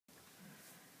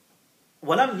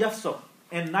وَلَمْ يَفْسُقْ,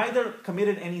 and neither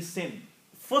committed any sin.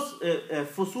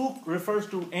 Fusuq refers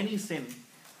to any sin.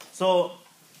 So,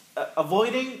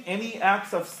 avoiding any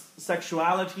acts of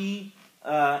sexuality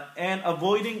and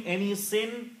avoiding any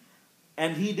sin,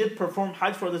 and he did perform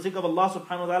Hajj for the sake of Allah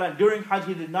subhanahu wa ta'ala, and during Hajj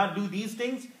he did not do these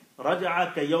things,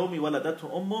 رَجَعَ كَيَوْمِ وَلَدَتْهُ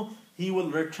أُمُّهُ, he will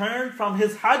return from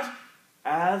his Hajj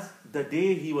as the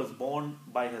day he was born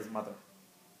by his mother.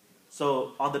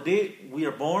 So on the day we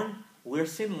are born, we're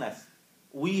sinless.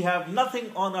 We have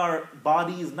nothing on our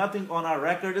bodies, nothing on our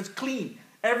record. It's clean.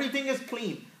 Everything is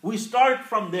clean. We start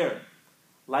from there.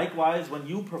 Likewise, when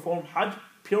you perform Hajj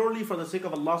purely for the sake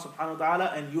of Allah subhanahu wa ta'ala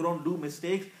and you don't do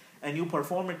mistakes and you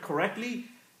perform it correctly,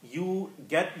 you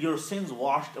get your sins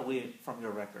washed away from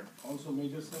your record. Also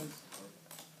major sins?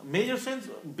 Major sins,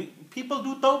 people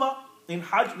do tawbah. In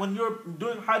Hajj, when you're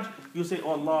doing Hajj, you say,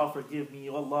 oh Allah, forgive me.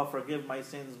 Oh Allah, forgive my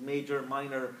sins, major,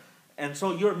 minor. And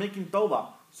so you're making tawbah.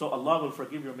 So Allah will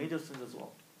forgive your major sins as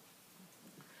well.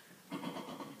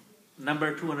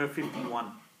 Number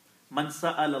 251. Man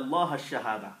sa'ala Allah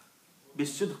ash-shahada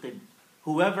bis-sidqin.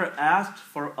 Whoever asked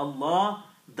for Allah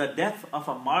the death of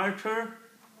a martyr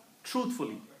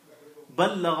truthfully.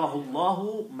 بَلَّغَهُ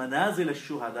اللَّهُ مَنَازِلَ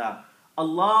الشُّهَدَاءِ.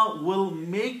 Allah will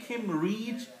make him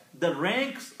reach the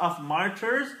ranks of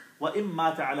martyrs, وَإِمْ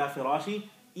مَاتَ عَلَى فِرَاشِهِ,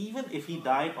 even if he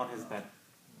died on his bed.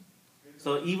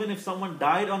 So even if someone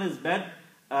died on his bed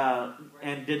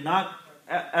and did not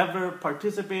ever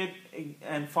participate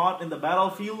and fought in the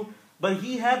battlefield, but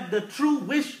he had the true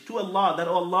wish to Allah that,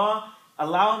 oh Allah,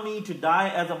 allow me to die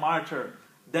as a martyr,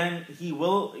 then he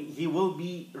will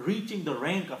be reaching the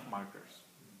rank of martyrs.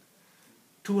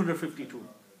 252.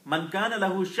 Man kana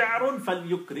lahu sha'run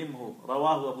falyukrimhu.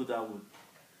 Rawahu Abu Dawud.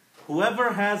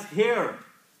 Whoever has hair,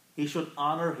 he should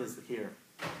honor his hair.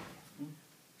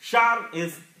 Sha'r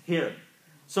is hair.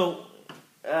 So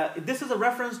this is a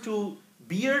reference to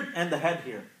beard and the head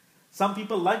hair. Some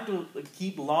people like to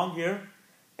keep long hair,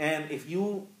 and if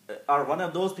you are one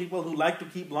of those people who like to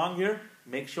keep long hair,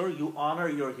 make sure you honor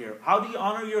your hair. How do you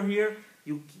honor your hair?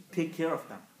 You take care of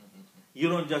them. You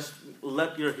don't just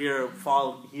let your hair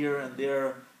fall here and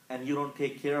there, and you don't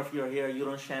take care of your hair, you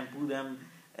don't shampoo them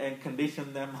and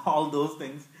condition them, all those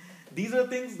things. These are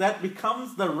things that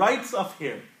becomes the rights of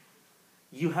hair.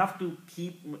 You have to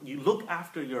you look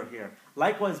after your hair.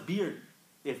 Likewise, beard.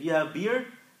 If you have beard,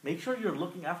 make sure you're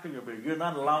looking after your beard. You're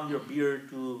not allowing your beard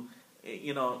to,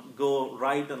 go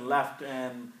right and left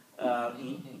and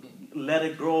let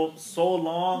it grow so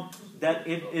long that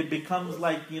it becomes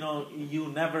like,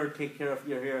 you never take care of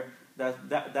your hair.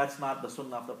 That's not the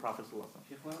sunnah of the Prophet ﷺ.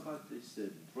 What about this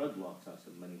dreadlocks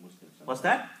as many Muslims have? What's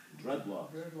that?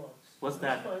 Dreadlocks. What's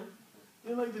that?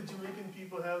 Fine. Like the Jamaican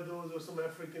people have those, or some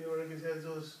African Americans have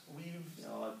those weaves.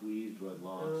 Like weaves,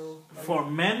 dreadlocks. For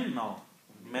men, no.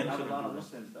 Men have a shouldn't lot do of that.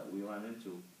 Muslims that we run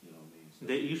into,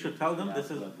 You should tell them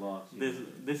this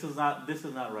is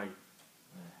not right.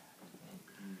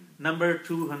 Number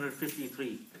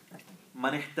 253.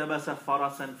 Man ihtabasa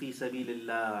farasan fi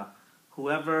sabilillah.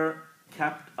 Whoever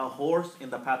kept a horse in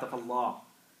the path of Allah,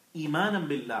 imanan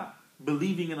billah,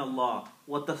 believing in Allah,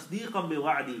 wa tasdeeqan bi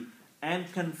wa'di,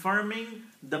 and confirming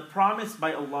the promise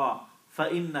by Allah,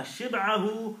 فَإِنَّ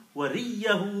شِبْعَهُ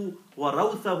وَرِيَّهُ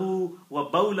وَرَوْثَهُ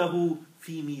وَبَوْلَهُ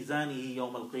فِي مِيزَانِهِ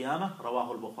يَوْمَ الْقِيَامَةِ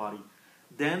رواه البخاري.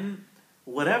 Then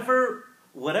whatever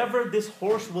this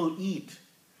horse will eat,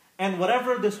 and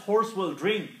whatever this horse will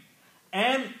drink,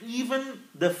 and even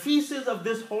the feces of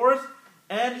this horse,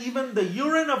 and even the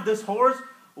urine of this horse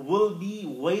will be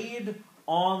weighed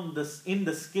in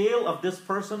the scale of this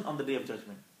person on the Day of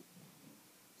Judgment.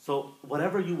 So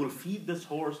whatever you will feed this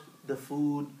horse, the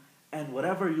food, and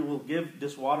whatever you will give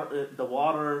this water, the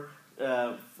water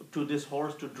to this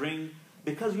horse to drink,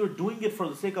 because you're doing it for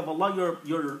the sake of Allah,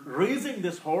 you're raising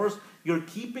this horse, you're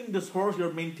keeping this horse,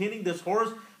 you're maintaining this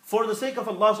horse for the sake of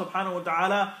Allah subhanahu wa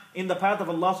ta'ala, in the path of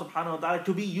Allah subhanahu wa ta'ala,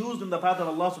 to be used in the path of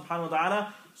Allah subhanahu wa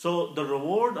ta'ala. So the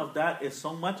reward of that is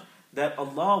so much that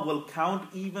Allah will count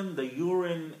even the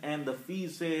urine and the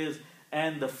feces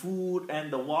and the food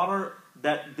and the water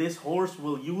that this horse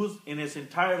will use in its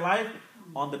entire life.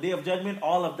 On the Day of Judgment,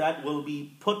 all of that will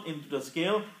be put into the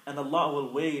scale, and Allah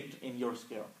will weigh it in your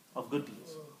scale of good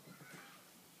deeds.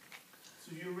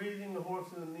 So you're raising the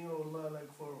horse in the name of Allah, like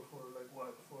for like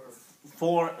what?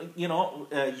 For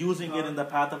using it in the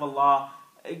path of Allah.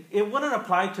 It wouldn't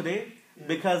apply today,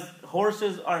 because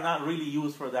horses are not really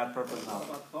used for that purpose now. What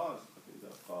about cars?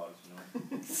 Cars,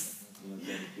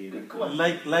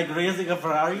 like raising a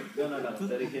Ferrari? No.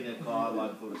 Dedicating a car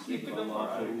like for the sake of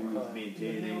Allah, to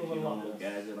maintain it,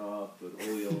 gas it up, put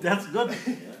oil. That's good.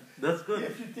 Yeah. That's good. Yeah,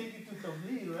 if you take it to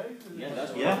Tabligh, right? Yeah,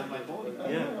 that's Yeah. my point.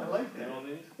 Yeah. I like that.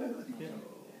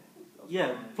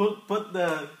 Yeah,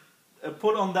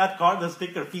 put on that card the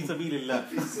sticker Fi Sabilillah.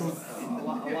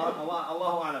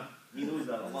 Allahu Alam. He knows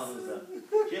that. Allah knows that.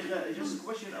 Sheikh, just a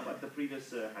question about the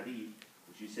previous hadith,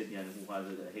 which you said, who has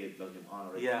a head, let him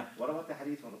honor it. Yeah. What about the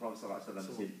hadith from the Prophet sallallahu alaihi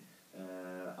wasallam said,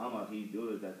 Amar, he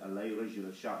ordered that Allah yurajjil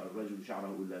al-rajul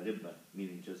sha'rahu illa ghibban,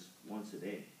 meaning just once a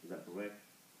day. Is that correct?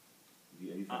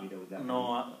 Are you familiar with that? No,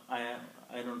 I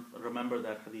don't remember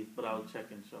that hadith, but I'll check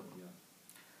inshallah. Yeah.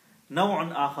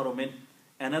 نوع آخر من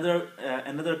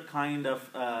another kind of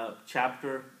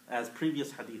chapter as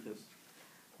previous hadiths.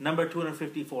 Number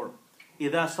 254.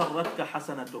 إذا سرتك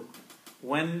حسنتك,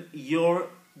 when your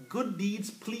good deeds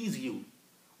please you,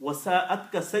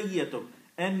 وساءتك سيئتك,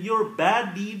 and your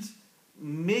bad deeds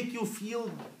make you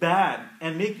feel bad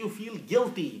and make you feel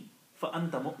guilty,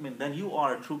 فأنت مؤمن, then you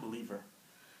are a true believer.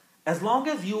 As long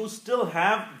as you still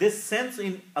have this sense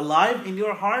alive in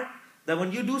your heart, that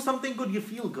when you do something good, you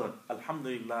feel good.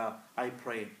 Alhamdulillah, I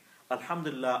pray.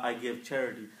 Alhamdulillah, I give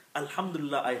charity.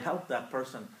 Alhamdulillah, I help that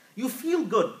person. You feel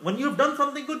good. When you've done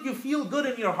something good, you feel good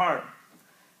in your heart.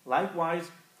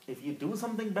 Likewise, if you do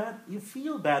something bad, you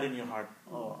feel bad in your heart.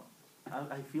 Oh,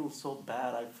 I feel so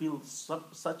bad. I feel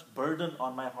such burden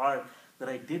on my heart that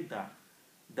I did that.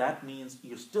 That means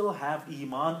you still have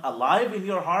Iman alive in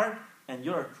your heart and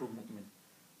you're a true mu'min.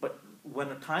 But when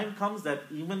a time comes that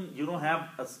even you don't have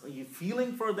a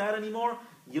feeling for that anymore,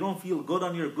 you don't feel good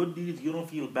on your good deeds, you don't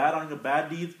feel bad on your bad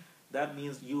deeds, that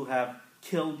means you have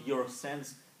killed your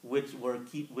sense which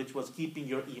was keeping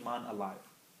your Iman alive.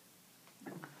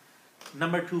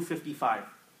 Number 255.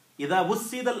 إِذَا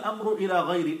وُسِّدَ الْأَمْرُ إِلَى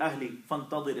غَيْرِ أَهْلِ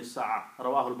فَانْتَظِرِ السَّاعَةِ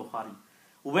رواه البخاري.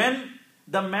 When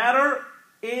the matter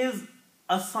is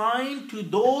assigned to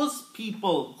those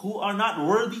people who are not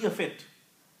worthy of it,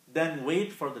 then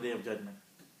wait for the day of judgment.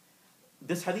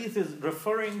 This hadith is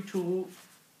referring to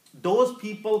those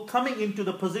people coming into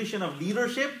the position of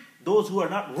leadership, those who are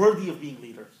not worthy of being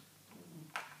leaders.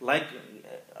 Like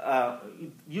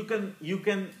you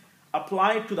can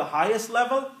apply it to the highest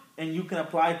level and you can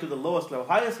apply it to the lowest level.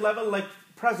 Highest level, like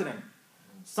president.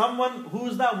 Someone who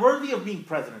is not worthy of being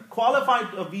president,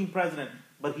 qualified of being president,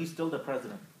 but he's still the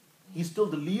president. He's still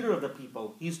the leader of the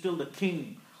people. He's still the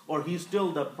king, or he's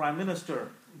still the prime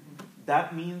minister.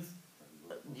 That means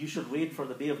you should wait for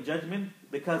the day of judgment,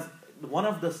 because one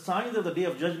of the signs of the day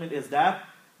of judgment is that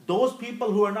those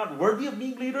people who are not worthy of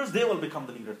being leaders, they will become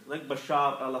the leaders. Like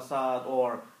Bashar al-Assad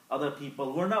or other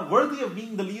people who are not worthy of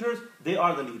being the leaders, they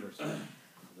are the leaders.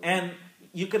 And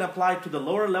you can apply it to the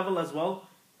lower level as well,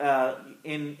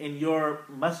 in your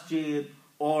masjid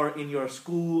or in your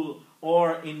school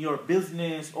or in your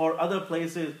business or other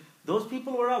places. Those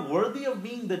people who are not worthy of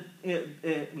being the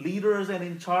leaders and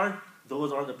in charge,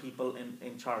 those are the people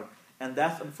in charge. And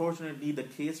that's unfortunately the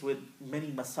case with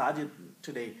many masajid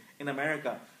today in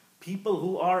America. People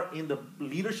who are in the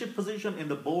leadership position, in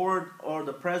the board or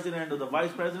the president or the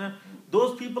vice president,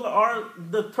 those people are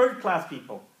the third class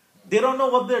people. They don't know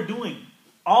what they're doing.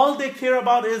 All they care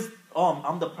about is, oh,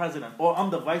 I'm the president, or I'm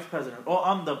the vice president, or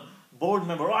I'm the board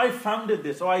member, or I founded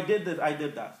this, or I did this, I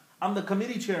did that. I'm the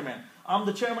committee chairman. I'm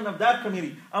the chairman of that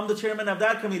committee. I'm the chairman of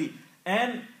that committee.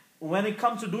 And when it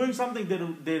comes to doing something, they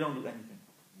don't do anything.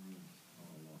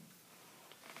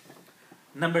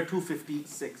 Number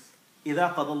 256.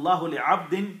 إِذَا قَضَى اللَّهُ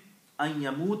لِعَبْدٍ أَن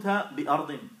يَمُوتَ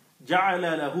بِأَرْضٍ جَعَلَ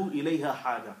لَهُ إِلَيْهَا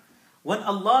حَاجَةً. When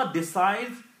Allah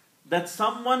decides that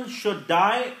someone should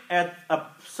die at a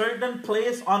certain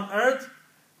place on earth,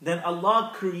 then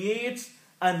Allah creates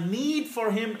a need for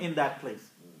him in that place.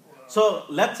 So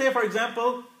let's say, for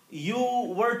example,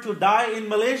 you were to die in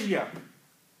Malaysia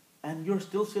and you're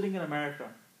still sitting in America.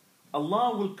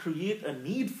 Allah will create a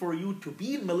need for you to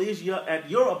be in Malaysia at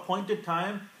your appointed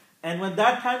time, and when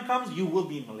that time comes, you will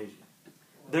be in Malaysia.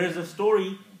 There is a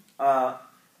story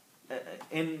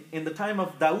in the time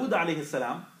of Dawood alayhi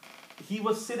salam. He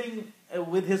was sitting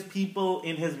with his people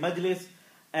in his majlis,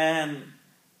 and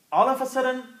all of a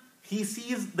sudden he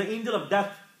sees the angel of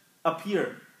death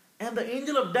appear, and the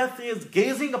angel of death is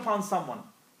gazing upon someone.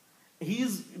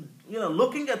 He's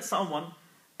looking at someone,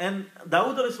 and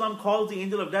Dawood alayhi salam calls the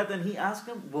angel of death and he asks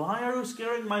him, "Why are you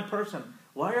scaring my person?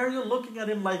 Why are you looking at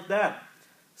him like that?"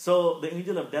 So the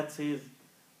angel of death says,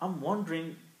 "I'm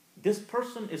wondering, this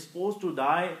person is supposed to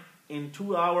die in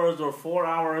 2 hours or 4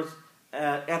 hours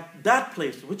at that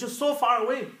place, which is so far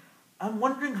away. I'm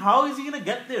wondering, how is he going to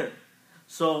get there?"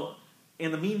 So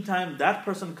in the meantime, that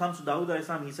person comes to Dawood alayhi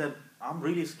salam. He said, "I'm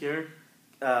really scared,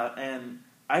 and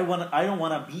I don't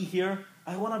want to be here.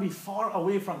 I want to be far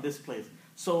away from this place.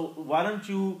 So why don't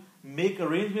you make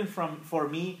arrangement for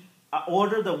me?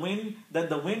 Order the wind, that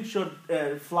the wind should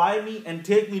fly me and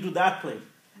take me to that place."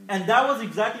 And that was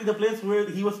exactly the place where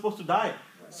he was supposed to die.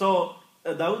 So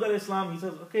Dawood alayhi salam, he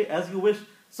says, okay, as you wish.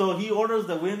 So he orders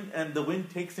the wind, and the wind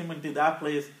takes him into that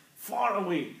place far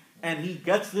away. And he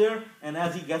gets there, and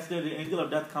as he gets there, the angel of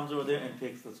death comes over there and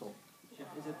takes the soul.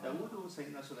 Is it Dawood or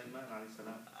Sayyidina Sulaiman alayhi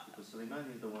salam? Because Sulaiman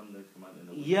is the one that commanded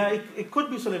the Yeah, it could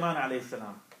be Sulaiman alayhi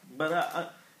salam.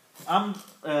 But I'm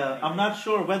not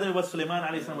sure whether it was Sulaiman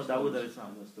alayhi salam or Dawood alayhi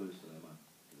salam.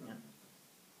 Yeah.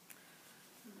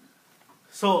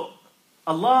 So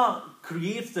Allah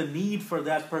creates the need for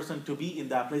that person to be in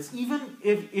that place. Even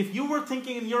if you were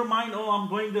thinking in your mind, oh, I'm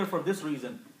going there for this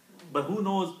reason. But who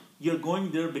knows, you're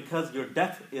going there because your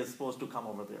death is supposed to come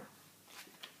over there.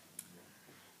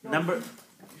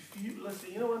 Let's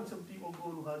say, when some people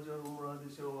go to Hajj or Umrah, they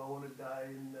say, oh, I want to die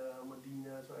in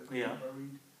Medina, so I can get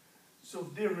buried. So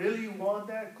if they really want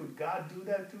that, could God do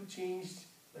that to change?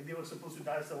 Like they were supposed to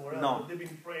die somewhere else, but they've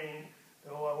been praying,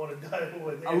 oh, I want to die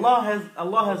over there.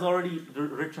 Allah has already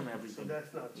written everything. So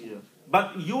that's not changed. Yeah.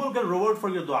 But you will get reward for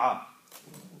your dua.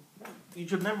 You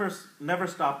should never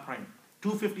stop praying.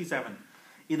 257.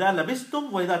 إذا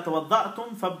لبستم وإذا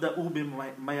توضأتم فابدأوا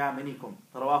بميامنكم.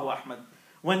 رواه أحمد.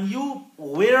 When you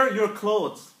wear your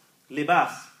clothes,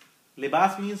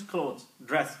 libas means clothes,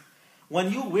 dress.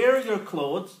 When you wear your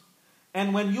clothes,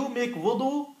 and when you make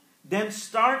wudu, then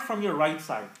start from your right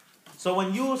side. So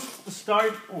when you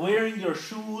start wearing your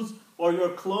shoes or your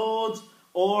clothes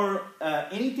or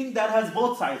anything that has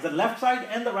both sides, the left side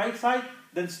and the right side,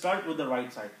 then start with the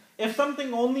right side. If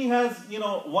something only has,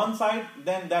 one side,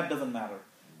 then that doesn't matter.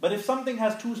 But if something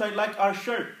has two sides, like our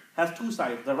shirt has two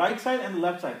sides, the right side and the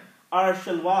left side. Our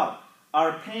shalwar,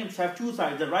 our pants have two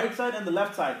sides, the right side and the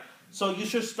left side. So you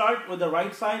should start with the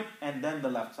right side and then the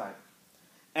left side.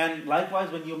 And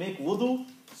likewise, when you make wudu,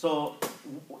 so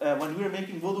when we are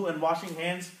making wudu and washing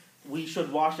hands, we should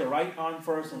wash the right arm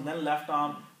first and then left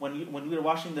arm. When we are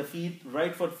washing the feet,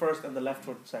 right foot first and the left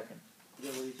foot second.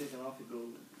 Yeah, when you take it off, you go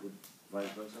with vice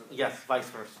versa? Yes, vice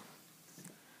versa.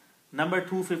 Number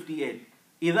 258.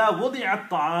 إِذَا وُضِعَ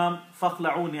الطَّعَامُ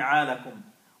فَاخْلَعُوا نِعَالَكُمْ.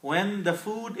 When the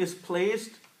food is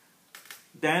placed,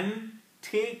 then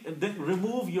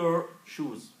remove your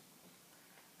shoes.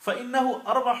 فَإِنَّهُ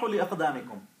أَرْبَحُ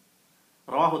لِأَقْدَامِكُمْ.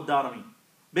 رواه الدارمي.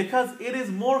 Because it is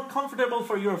more comfortable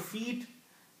for your feet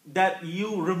that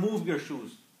you remove your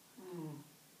shoes.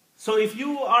 So if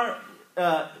you are,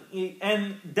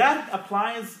 and that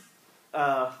applies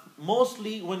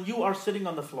mostly when you are sitting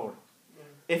on the floor.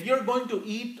 If you're going to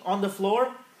eat on the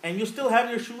floor and you still have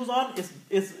your shoes on,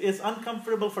 it's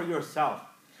uncomfortable for yourself.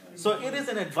 So it is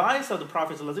an advice of the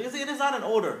Prophet ﷺ. It is not an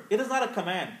order. It is not a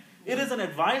command. It is an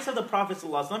advice of the Prophet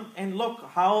ﷺ. And look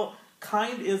how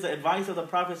kind is the advice of the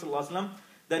Prophet ﷺ,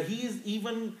 that he is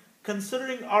even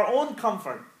considering our own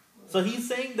comfort. So he's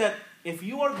saying that if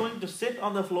you are going to sit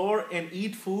on the floor and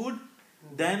eat food,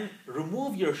 then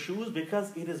remove your shoes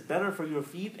because it is better for your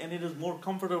feet and it is more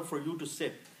comfortable for you to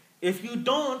sit. If you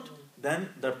don't, then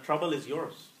the trouble is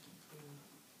yours.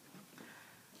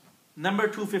 Number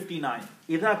 259.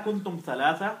 إِذَا كُنْتُمْ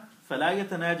ثَلَاثَةً فَلَا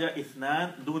يَتَنَاجَى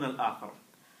إِثْنَانِ دُونَ الْآخَرِ.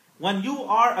 When you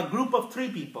are a group of 3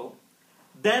 people,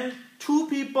 then 2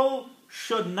 people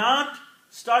should not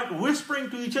start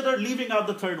whispering to each other, leaving out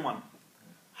the third one.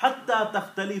 حَتَّى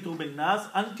تَخْتَلِطُوا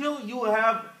بِالنَّاسِ. Until you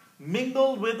have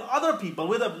mingled with other people,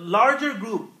 with a larger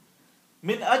group.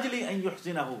 مِنْ أَجْلِ أَنْ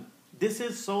يُحْزِنَهُ. This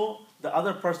is so the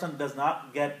other person does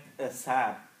not get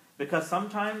sad. Because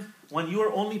sometimes when you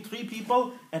are only 3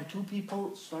 people and 2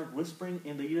 people start whispering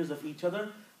in the ears of each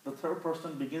other, the third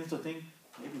person begins to think,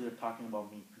 maybe they're talking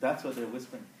about me. That's why they're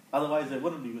whispering. Otherwise they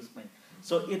wouldn't be whispering.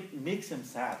 So it makes him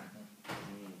sad.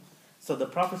 So the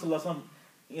Prophet ﷺ,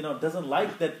 doesn't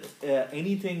like that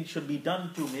anything should be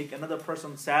done to make another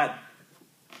person sad.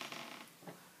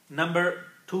 Number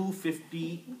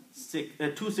 260.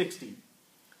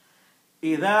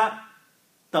 إِذَا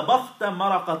طَبَخْتَ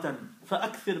مَرَقَةً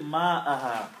فَأَكْثِرْ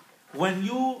مَاءَهَا. When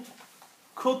you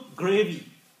cook gravy,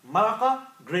 maraqa,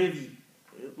 gravy,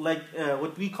 like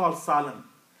what we call salan.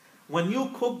 When you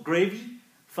cook gravy,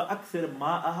 فَأَكْثِرْ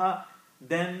مَاءَهَا,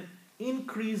 then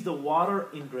increase the water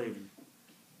in gravy.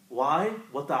 Why?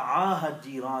 وَتَعَاهَدْ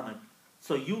جِيرَانَكَ.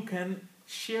 So you can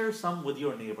share some with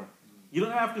your neighbor. You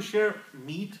don't have to share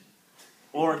meat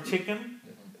or chicken,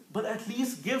 but at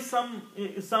least give some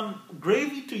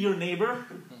gravy to your neighbor.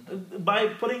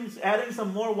 By adding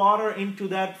some more water into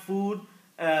that food,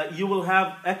 you will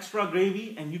have extra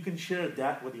gravy and you can share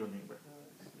that with your neighbor.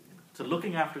 So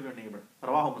looking after your neighbor.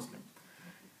 Rawahu Muslim.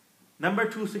 Number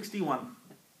 261.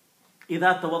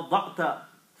 إِذَا تَوَضَّعْتَ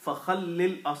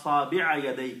فَخَلِّلْ أَصَابِعَ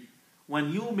يَدَيْكَ.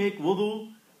 When you make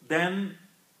wudu, then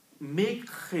make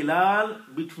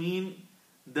khilal between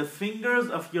the fingers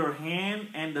of your hand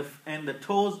and the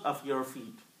toes of your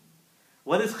feet.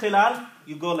 What is khilal?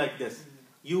 You go like this.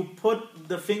 You put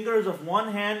the fingers of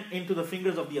one hand into the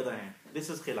fingers of the other hand. This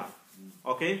is khilal.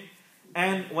 Okay?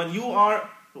 And when you are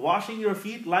washing your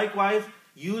feet, likewise,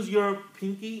 use your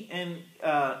pinky and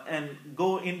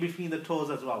go in between the toes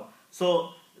as well.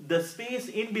 So the space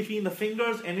in between the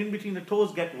fingers and in between the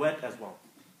toes get wet as well.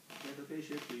 Is that okay,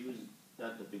 Sheikh, to use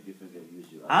that the pinky finger,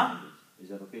 use your Huh? other fingers? Is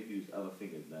that okay to use other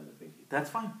fingers than the pinky? That's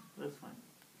fine. That's fine.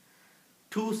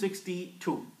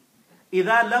 262.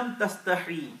 إذا لم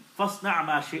تستحي فاصنع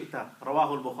ما شئت.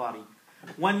 رواه البخاري.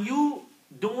 When you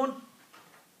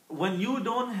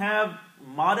don't have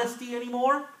modesty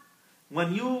anymore,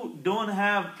 when you don't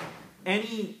have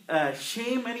any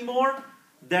shame anymore,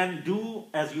 then do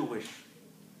as you wish.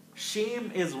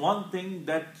 Shame is one thing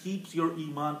that keeps your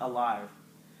iman alive.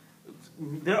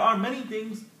 There are many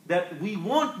things that we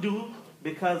won't do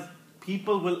because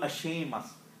people will shame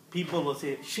us. People will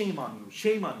say, shame on you,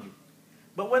 shame on you.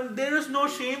 But when there is no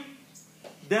shame,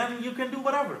 then you can do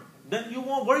whatever. Then you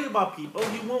won't worry about people,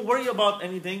 you won't worry about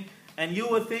anything, and you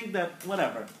will think that,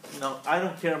 whatever, I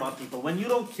don't care about people. When you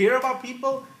don't care about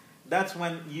people, that's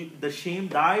when the shame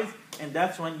dies, and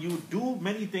that's when you do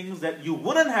many things that you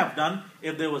wouldn't have done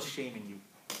if there was shame in you.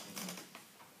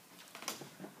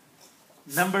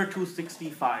 Number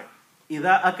 265.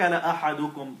 إِذَا أَكَلَ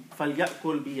أَحَدُكُمْ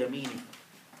فَلْيَأْكُلْ بِيَمِينِهِ.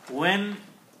 When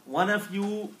one of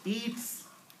you eats,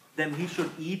 then he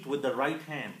should eat with the right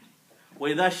hand.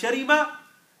 وَإِذَا شَرِبَ,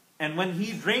 and when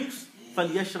he drinks,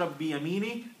 فَلْيَشْرَبْ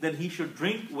بِيَمِينِهِ, then he should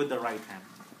drink with the right hand.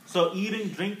 So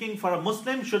drinking for a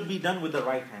Muslim should be done with the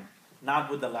right hand, not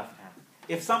with the left hand.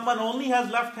 If someone only has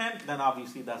left hand, then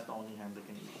obviously that's the only hand they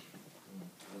can use.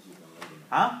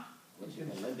 Huh?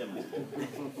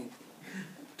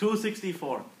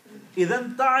 264.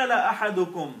 إِذَا انْتَعَلَ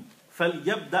أَحَدُكُمْ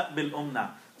فَلْيَبْدَأْ بِالْأُمْنَى.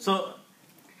 So,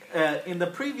 in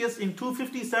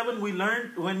 257 we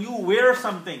learned when you wear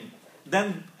something,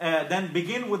 then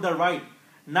begin with the right.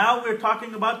 Now we're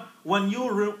talking about when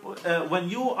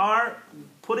you are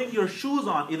putting your shoes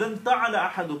on. إِذَا انْتَعَلَ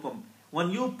أَحَدُكُمْ. When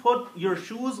you put your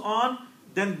shoes on,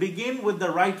 then begin with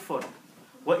the right foot.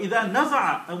 وَإِذَا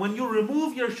نَزَعَ, and when you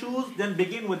remove your shoes, then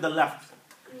begin with the left.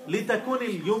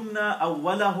 لِتَكُنِ الْيُمْنَى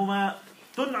أَوَّلَهُمَا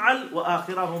تُنْعَلْ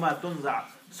وَآخِرَهُمَا تُنْزَعَ.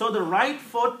 So the right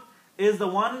foot is the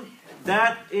one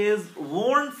that is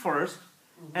worn first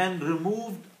and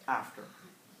removed after.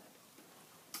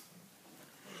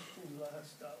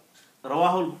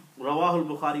 رواه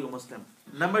البخاري ومسلم.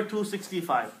 Number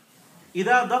 265.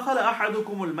 إذا دخل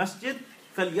أحدكم المسجد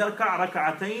فليركع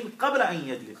ركعتين قبل أن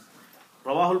يجلس.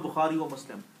 رواه البخاري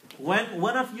ومسلم. When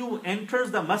one of you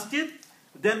enters the masjid,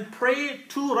 then pray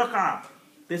 2 rak'ah.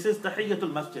 This is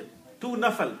tahiyyatul masjid. 2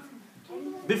 nafal.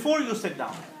 Before you sit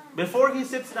down. Before he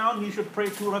sits down, he should pray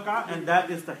 2 rak'ah, and that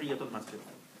is tahiyyatul masjid.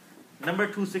 Number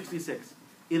 266.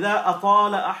 إذا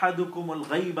أطال أحدكم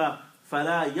الغيبة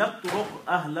فلا يطرق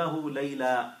أهله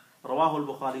ليلا. رواه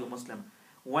البخاري ومسلم.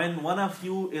 When one of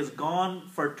you is gone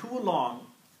for too long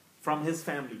from his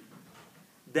family,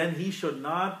 then he should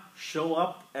not show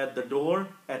up at the door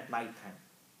at night time.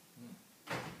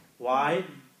 Why?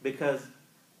 Because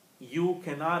you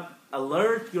cannot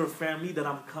alert your family that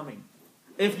I'm coming.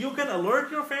 If you can alert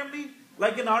your family,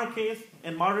 like in our case,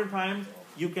 in modern times,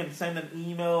 you can send an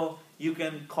email, you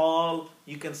can call,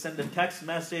 you can send a text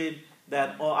message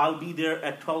that, oh, I'll be there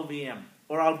at 12 a.m.,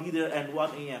 or I'll be there at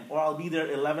 1 a.m., or I'll be there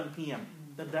at 11 p.m.,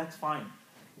 then that's fine.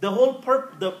 The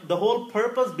whole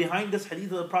purpose behind this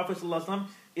hadith of the Prophet ﷺ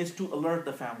is to alert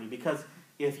the family. Because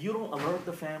if you don't alert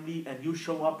the family and you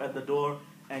show up at the door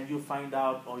and you find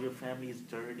out, oh, your family is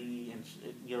dirty and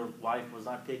your wife was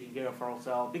not taking care of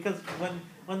herself. Because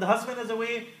when the husband is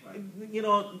away,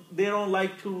 they don't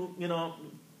like to,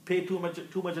 pay too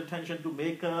much attention to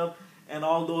makeup and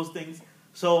all those things.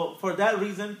 So for that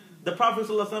reason, the Prophet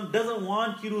ﷺ doesn't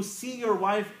want you to see your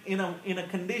wife in a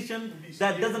condition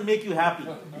that doesn't make you happy.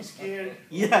 Be scared.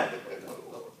 Yeah.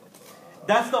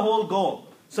 That's the whole goal.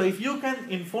 So if you can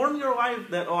inform your wife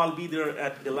that, oh, I'll be there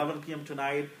at 11 p.m.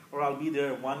 tonight, or I'll be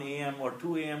there at 1 a.m. or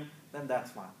 2 a.m., then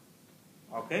that's fine.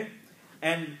 Okay?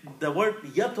 And the word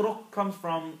yatruk comes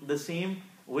from the same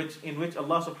in which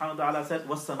Allah subhanahu wa ta'ala said,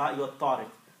 وَالسَّمَاءِ وَالطَّارِقِ.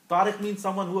 Tariq means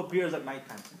someone who appears at night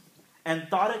time. And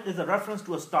Tariq is a reference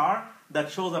to a star that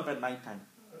shows up at night time.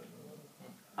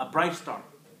 A bright star.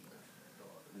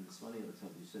 And it's funny that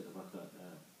you said about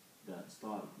that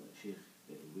star, that Sheikh,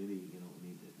 it really,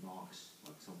 it knocks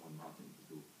like someone knocking at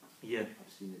the door. Yeah.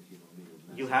 I've seen it,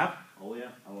 You have? Oh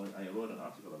yeah, I wrote an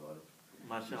article about it.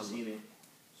 MashaAllah. I've seen it.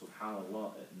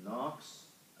 Subhanallah, it knocks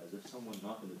as if someone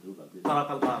knocking the door like this. Tariq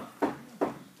al-Bab.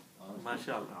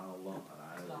 MashaAllah.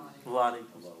 Wa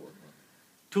alaikum.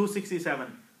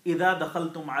 267. إِذَا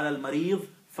دَخَلْتُمْ عَلَى الْمَرِيضِ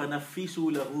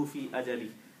فَنَفِّسُوا لَهُ فِي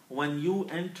أَجَلِهِ. When you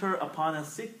enter upon a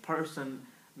sick person,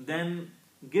 then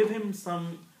give him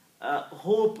some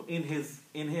hope in his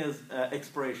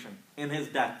expiration, in his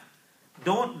death.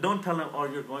 Don't tell him, oh,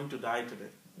 you're going to die today.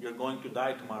 You're going to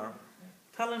die tomorrow.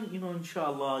 Tell him,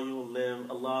 inshallah, you will live.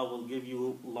 Allah will give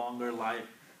you longer life.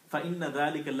 فَإِنَّ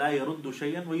ذَلِكَ لَا يَرُدُّ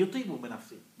شَيْئًا وَيُطِيبُ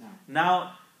بِنَفْسِهِ.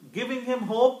 Now, giving him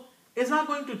hope is not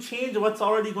going to change what's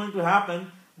already going to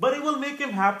happen, but it will make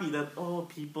him happy that, oh,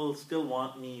 people still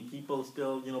want me. People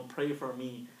still, pray for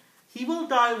me. He will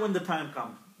die when the time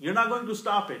comes. You're not going to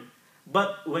stop it.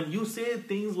 But when you say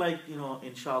things like,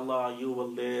 inshallah, you will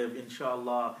live.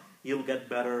 Inshallah, you'll get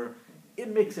better.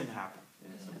 It makes him happy.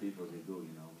 Yeah, some people, they go,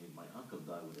 my uncle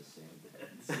died with the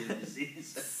same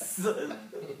disease.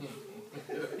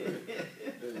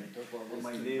 Or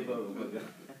my neighbor, oh my God.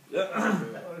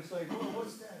 Or it's like, oh,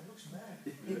 what's that? It looks bad.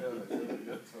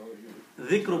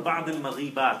 ذكر بعض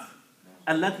المغيبات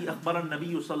التي أخبر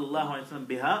النبي صلى الله عليه وسلم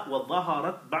بها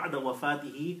وظهرت بعد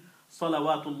وفاته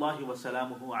صلوات الله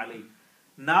وسلامه عليه.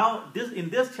 Now, in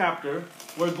this chapter,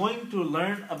 we're going to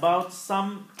learn about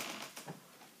some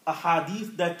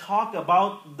ahadith that talk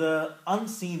about the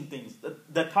unseen things,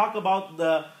 that talk about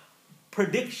the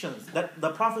predictions that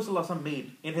the Prophet ﷺ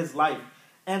made in his life.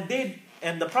 And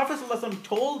the Prophet ﷺ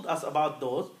told us about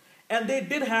those, and they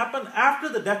did happen after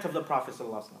the death of the Prophet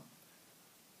ﷺ.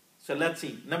 So let's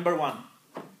see. Number 1.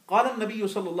 قال النبي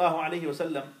صلى الله عليه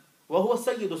وسلم وهو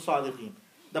سيد الصادقين.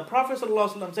 The Prophet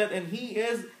ﷺ said, and he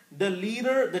is the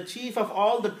leader, the chief of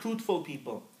all the truthful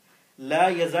people. لا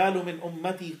يزال من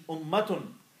أمتي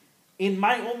أمة. In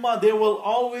my ummah there will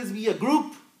always be a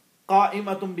group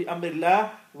قائمة بأمر الله,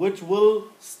 which will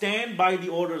stand by the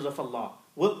orders of Allah,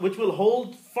 which will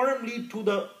hold firmly to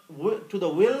the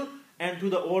will and to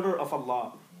the order of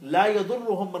Allah. لا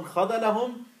يضرهم من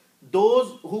خذلهم.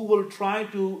 Those who will try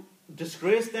to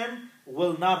disgrace them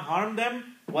will not harm them.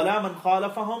 ولا من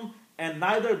خالفهم. And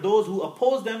neither those who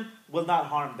oppose them will not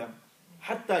harm them.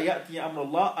 حتى يأتي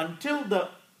أمر الله. Until the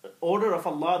order of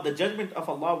Allah, the judgment of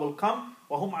Allah will come.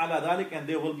 وهم على ذلك. And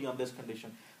they will be on this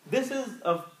condition. This is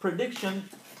a prediction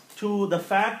to the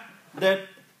fact that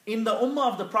in the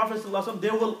ummah of the Prophet ﷺ,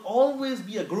 there will always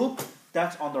be a group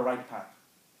that's on the right path.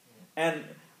 And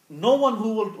no one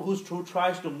who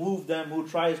tries to move them, who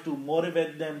tries to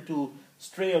motivate them to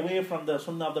stray away from the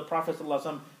sunnah of the Prophet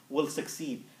ﷺ will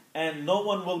succeed. And no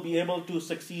one will be able to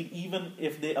succeed even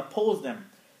if they oppose them.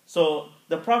 So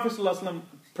the Prophet ﷺ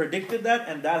predicted that,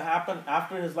 and that happened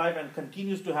after his life and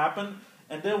continues to happen.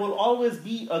 And there will always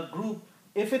be a group.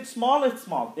 If it's small, it's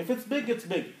small. If it's big, it's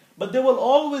big. But there will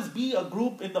always be a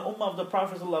group in the ummah of the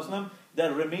Prophet ﷺ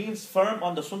that remains firm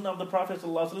on the sunnah of the Prophet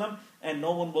ﷺ, and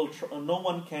no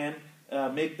one can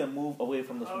make them move away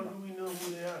from the sunnah. How do we know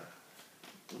who they are?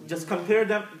 Just compare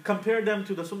them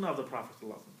to the sunnah of the Prophet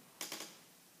ﷺ.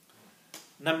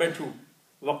 Number 2.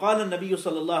 وقال النبي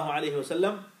صلى الله عليه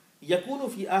وسلم يكون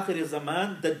في آخر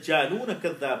الزمان دجالون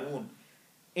كذابون.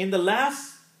 In the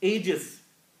last ages,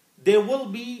 there will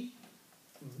be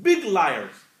big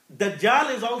liars.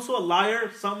 Dajjal is also a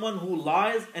liar, someone who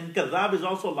lies, and kadhab is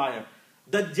also a liar.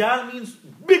 Dajjal means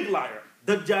big liar.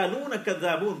 Dajjaluna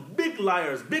kadhabun, big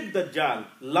liars, big Dajjal,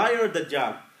 liar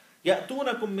Dajjal.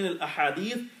 يأتونكم من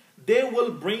الأحاديث. They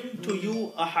will bring to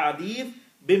you a hadith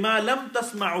بما لم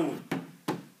تسمعوا,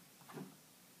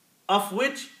 of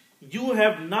which you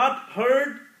have not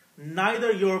heard,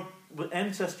 neither your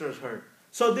ancestors heard.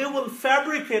 So they will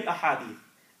fabricate a hadith.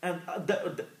 And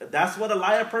that's what a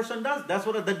liar person does. That's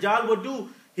what a Dajjal would do.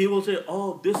 He will say,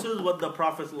 oh, this is what the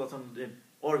Prophet ﷺ did,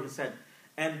 or he said.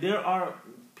 And there are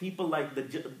people like the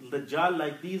Dajjal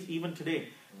like these even today.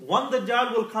 One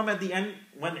Dajjal will come at the end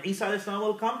when Isa a.s.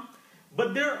 will come.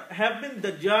 But there have been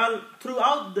Dajjal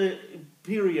throughout the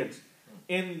periods.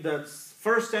 In the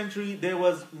 1st century, there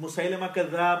was Musaylima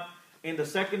Kadhab. In the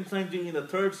 2nd century, in the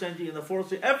 3rd century, in the 4th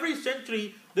century. Every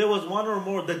century, there was one or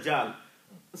more Dajjal.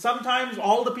 Sometimes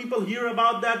all the people hear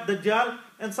about that Dajjal,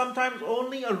 and sometimes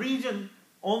only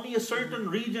a certain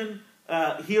region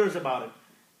hears about it.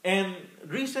 And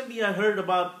recently I heard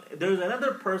about, there's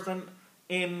another person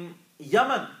in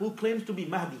Yemen who claims to be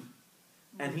Mahdi.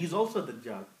 And he's also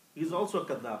Dajjal. He's also a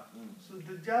Kadhab. So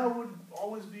Dajjal would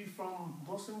always be from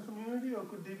Muslim community, or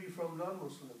could they be from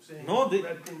non-Muslims? No,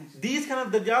 these kind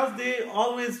of Dajjals, they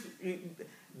always...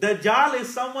 Dajjal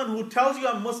is someone who tells you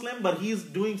I'm Muslim, but he's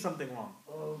doing something wrong.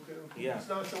 Oh, okay. Yeah.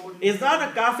 It's not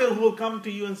a kafir who will come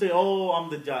to you and say, oh, I'm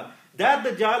Dajjal. That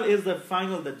Dajjal is the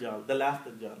final Dajjal, the last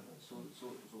Dajjal.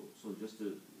 So just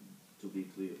to be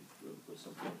clear, for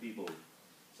some people,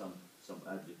 some some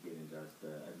advocating that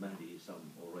Al-Mahdi is some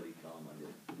already come, and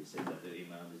they say that their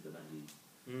Imam is the Mahdi.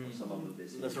 Some of them they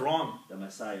say That's wrong. the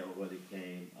Messiah already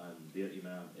came, and their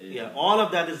Imam is... Yeah, all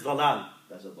of that is dalal.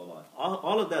 That's a dalal.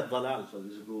 All of that dalal. So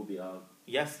this will be our...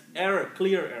 Yes, error,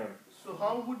 clear error. So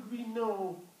how would we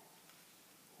know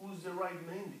who's the right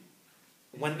Mahdi?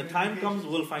 When the time comes,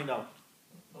 we'll find out.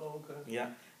 Oh, okay. Yeah,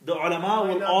 the ulama Might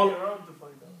will not all... be around to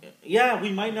find out. Yeah,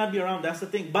 we might not be around, that's the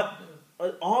thing. But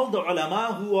all the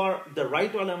ulama who are the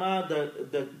right ulama,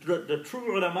 the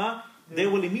true ulama, they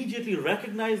will immediately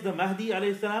recognize the Mahdi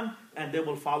alayhi salam and they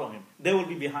will follow him. They will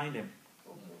be behind him.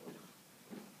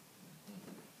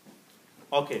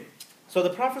 Okay, so the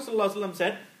Prophet ﷺ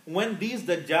said, when these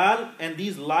Dajjal and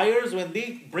these liars, when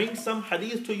they bring some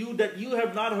hadith to you that you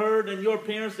have not heard and your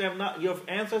parents have not, your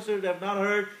ancestors have not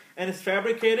heard, and it's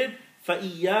fabricated,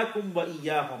 فَإِيَّاكُمْ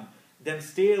وَإِيَّاهُمْ, then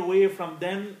stay away from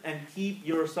them and keep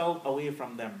yourself away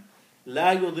from them.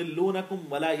 لَا يُضِلُّونَكُمْ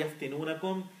وَلَا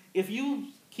يَفْتِنُونَكُمْ. If you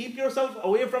keep yourself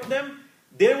away from them,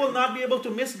 they will not be able to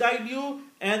misguide you,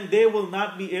 and they will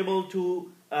not be able to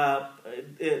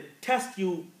test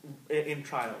you in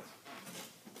trials.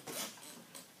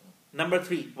 Number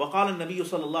 3, وقال النبي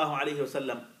صلى الله عليه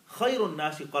وسلم خير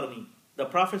الناس قرني. The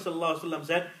Prophet صلى الله عليه وسلم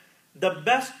said, the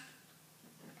best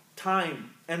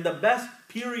time and the best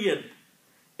period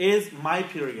is my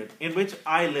period in which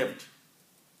I lived.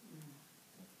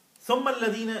 ثم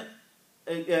الذين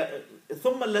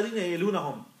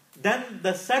يلونهم. Then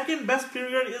the second best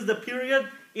period is the period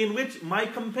in which my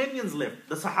companions lived,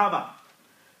 the Sahaba.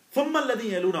 ثم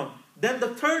الذين يلونهم. Then the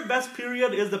third best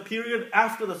period is the period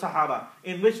after the Sahaba,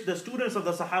 in which the students of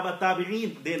the Sahaba,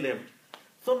 Tabi'een, they lived.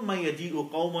 ثم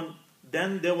يجيء قوم.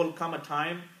 Then there will come a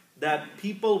time that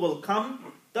people will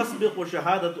come, تسبق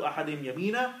شهادة أحدهم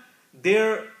يمينا.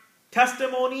 Their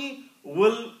testimony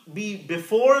will be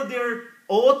before their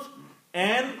oath,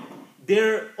 and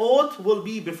their oath will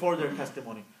be before their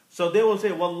testimony. So they will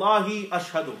say, Wallahi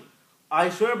ashhadu. I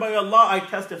swear by Allah, I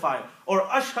testify. Or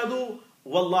ashhadu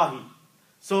wallahi.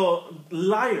 So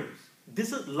liars.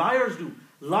 This is liars do.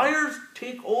 Liars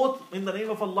take oath in the name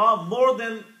of Allah more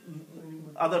than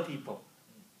other people.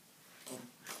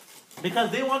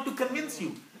 Because they want to convince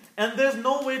you. And there's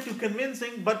no way to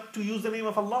convincing but to use the name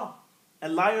of Allah.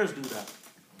 And liars do that.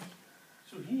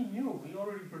 So he knew, he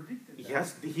already predicted that.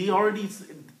 Yes, he already,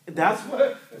 that's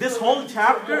this whole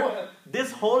chapter,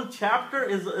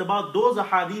 is about those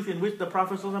ahadith in which the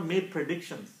Prophet ﷺ made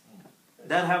predictions.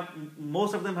 That have,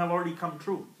 most of them have already come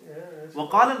true.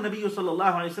 وقال النبي صلى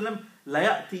الله عليه وسلم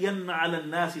لَيَأْتِيَنَّ عَلَى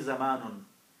النَّاسِ زَمَانٌ.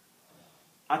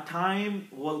 A time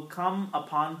will come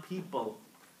upon people.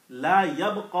 لا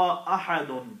يبقى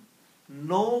أحد.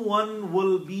 No one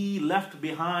will be left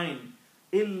behind.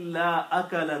 إِلَّا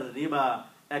أَكَلَ الرِّبَى.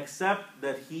 Except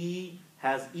that he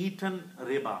has eaten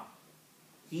riba.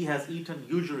 He has eaten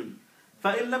usury.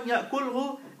 فَإِن لَمْ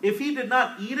يَأْكُلْهُ. If he did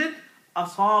not eat it,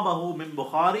 أَصَابَهُ مِنْ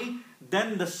بُخَارِ.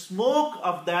 Then the smoke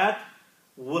of that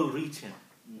will reach him.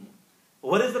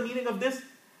 What is the meaning of this?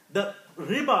 The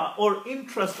riba or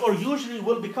interest or usury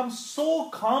will become so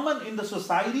common in the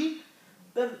society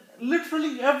that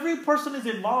literally every person is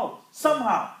involved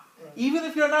somehow. Even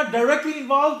if you're not directly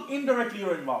involved, indirectly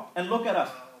you're involved. And look at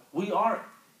us. We are.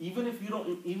 Even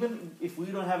if we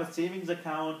don't have a savings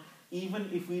account, even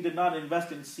if we did not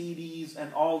invest in CDs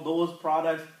and all those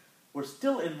products, we're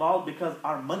still involved because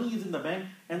our money is in the bank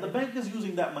and the bank is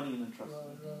using that money in interest.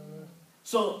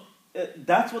 So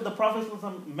that's what the Prophet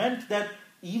meant, that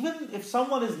even if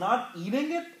someone is not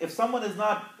eating it, if someone is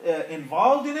not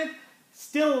involved in it,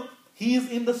 still he is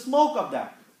in the smoke of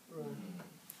that.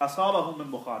 أصابهم من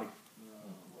بخاري.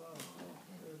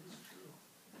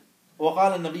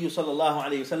 وقال النبي صلى الله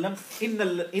عليه وسلم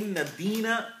إن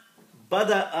الدين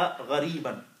بدأ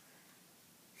غريبا.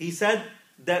 He said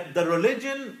that the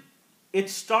religion, it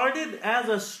started as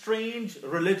a strange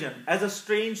religion, as a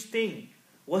strange thing.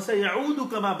 وَسَيَعُودُ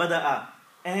كَمَا بَدَأَ.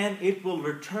 And it will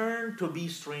return to be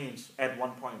strange at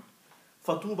one point.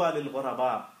 فَطُوبَى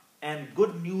لِلْغُرَبَاءِ. And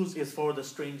good news is for the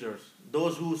strangers.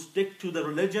 Those who stick to the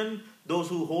religion, those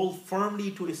who hold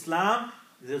firmly to Islam,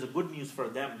 there's a good news for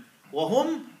them.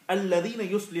 وَهُمْ الَّذِينَ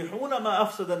يُصْلِحُونَ مَا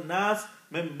أَفْسَدَ النَّاسِ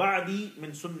مِنْ بَعْدِي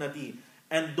مِنْ سُنَّتِي.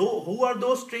 And who are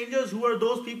those strangers? Who are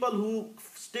those people who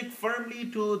stick firmly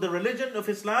to the religion of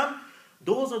Islam?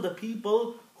 Those are the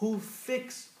people who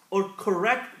fix or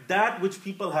correct that which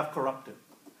people have corrupted.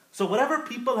 So whatever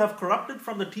people have corrupted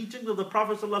from the teachings of the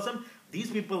Prophet ﷺ, these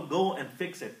people go and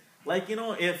fix it. Like,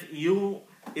 if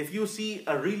you see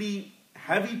a really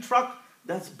heavy truck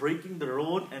that's breaking the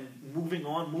road and moving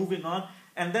on,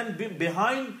 and then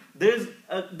behind there's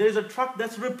a truck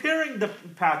that's repairing the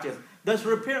patches, that's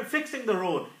fixing the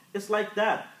road, It's like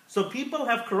that. So people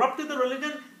have corrupted the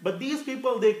religion, but these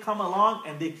people, they come along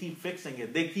and they keep fixing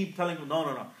it. They keep telling you,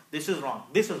 no, this is wrong,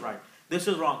 this is right, this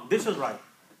is wrong, this is right.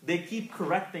 They keep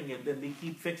correcting it and they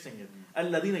keep fixing it.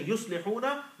 الَّذِينَ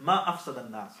يُصْلِحُونَ مَا أَفْسَدَ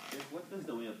النَّاسِ. What does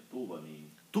the word tuba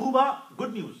mean? Tuba,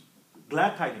 good news,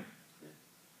 glad tidings.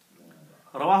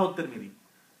 رواه الترمذي.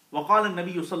 وقال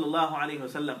النبي صلى الله عليه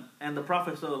وسلم, and the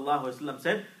Prophet صلى الله عليه وسلم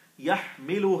said,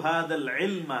 يحمل هذا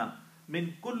العلم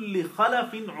من كل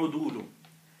خلف عدول.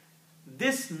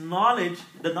 This knowledge,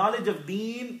 the knowledge of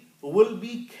deen, will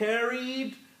be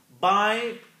carried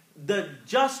by the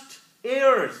just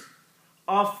heirs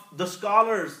of the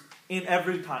scholars in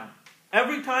every time.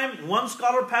 Every time one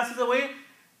scholar passes away,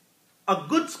 a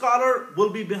good scholar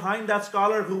will be behind that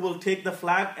scholar who will take the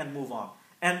flag and move on.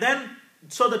 And then,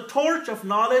 so the torch of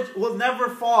knowledge will never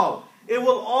fall. It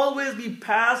will always be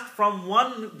passed from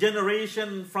one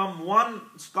generation, from one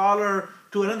scholar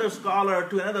to another scholar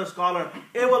to another scholar.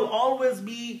 It will always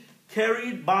be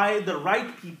carried by the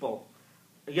right people.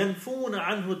 يَنْفُونَ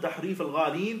عَنْهُ تَحْرِيفَ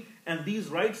الْغَالِينَ. And these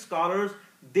right scholars,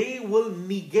 they will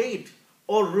negate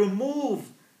or remove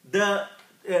the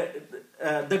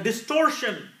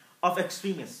distortion of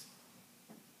extremists.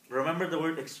 Remember the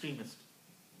word extremist.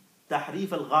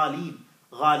 Tahrif al-ghalin.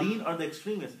 Ghalin are the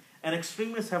extremists. And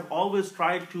extremists have always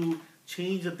tried to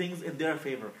change the things in their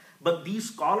favor. But these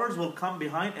scholars will come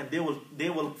behind and they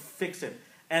will fix it.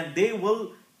 And they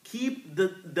will keep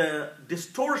the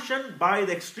distortion by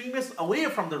the extremists away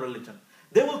from the religion.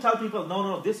 They will tell people,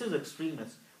 no, this is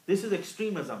extremist. This is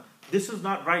extremism. This is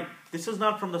not right. This is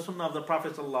not from the sunnah of the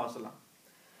Prophet ﷺ.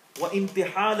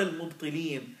 وَإِنْتِحَالَ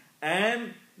الْمُبْطِلِينَ.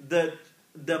 And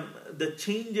the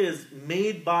changes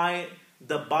made by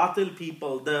the batil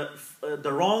people,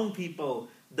 the wrong people,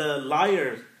 the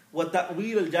liars,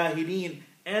 وَتَأْوِيلَ الْجَاهِلِينَ.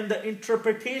 And the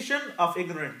interpretation of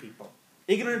ignorant people.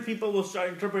 Ignorant people will start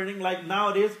interpreting, like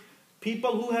nowadays,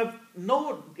 people who have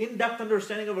no in-depth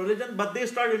understanding of religion, but they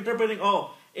start interpreting,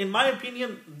 in my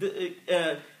opinion,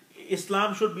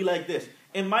 Islam should be like this.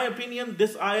 In my opinion,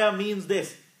 this ayah means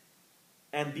this.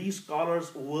 And these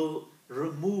scholars will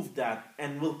remove that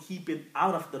and will keep it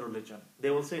out of the religion.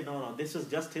 They will say, no, this is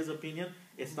just his opinion,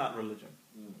 it's not religion.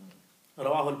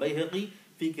 رواه البيهقي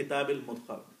في كتاب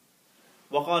المدخل.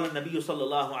 وقال النبي صلى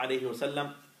الله عليه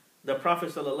وسلم. The Prophet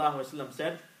صلى الله عليه وسلم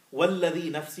said,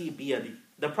 وَالَّذِي نَفْسِي بِيَدِي.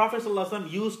 The Prophet صلى الله عليه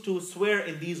وسلم used to swear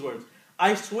in these words.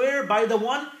 I swear by the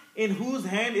one in whose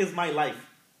hand is my life.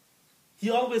 He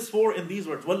always swore in these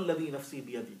words, وَالَّذِي نَفْسِي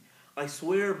بِيَدِي. I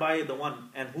swear by the one.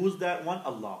 And who's that one?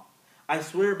 Allah. I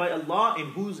swear by Allah in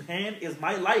whose hand is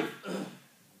my life.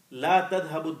 لا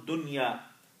تذهب الدنيا.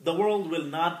 The world will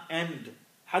not end.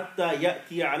 حتى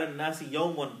يأتي على الناس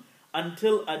يوم.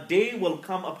 Until a day will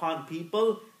come upon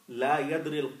people. لا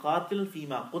يدري القاتل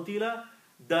فيما قتل.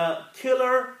 The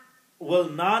killer will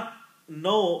not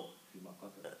know.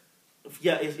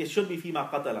 It should be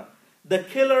فيما قتل. The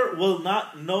killer will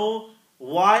not know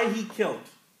why he killed.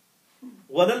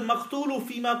 وَلَا الْمَقْتُولُ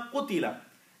فِيمَا قُتِلَ.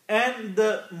 And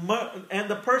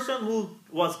the person who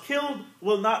was killed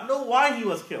will not know why he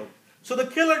was killed. So the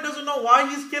killer doesn't know why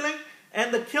he's killing,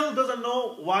 and the killed doesn't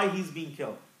know why he's being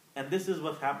killed. And this is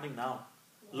what's happening now.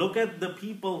 Look at the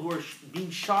people who are being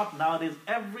shot nowadays.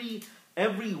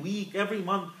 Every week, every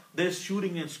month, there's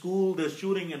shooting in school, there's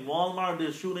shooting in Walmart,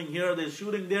 there's shooting here, there's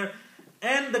shooting there.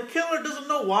 And the killer doesn't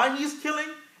know why he's killing.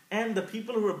 And the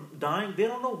people who are dying, they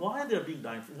don't know why they're being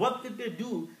dying. What did they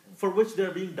do for which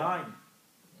they're being dying?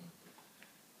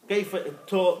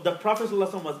 So the Prophet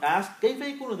ﷺ was asked, كيف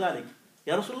يكون ذلك?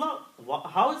 Ya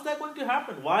Rasulullah, how is that going to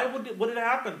happen? Why would it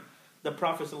happen? The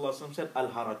Prophet ﷺ said,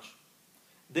 Al-Haraj.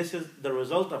 This is the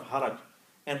result of Haraj.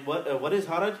 And what is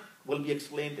Haraj will be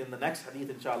explained in the next hadith,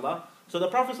 inshallah. So the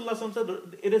Prophet ﷺ said,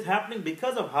 it is happening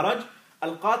because of Haraj.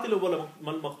 Al-Qatilu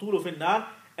wal-Maqtulu fin-nar.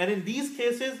 And in these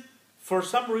cases, for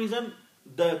some reason,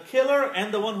 the killer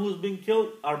and the one who is being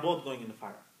killed are both going in the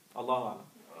fire. Allahu Alam.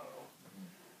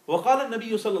 وقال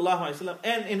النبي صلى الله عليه وسلم.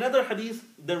 And in another hadith,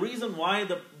 the reason why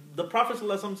the Prophet صلى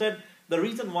الله عليه وسلم said, the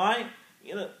reason why,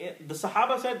 the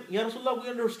Sahaba said, Ya Rasulullah, we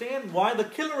understand why the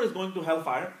killer is going to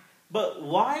hellfire, but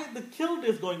why the killed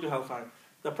is going to hellfire?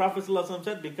 The Prophet صلى الله عليه وسلم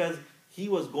said, because he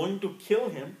was going to kill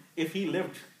him if he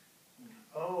lived.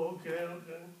 Oh, okay.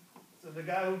 So the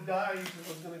guy who died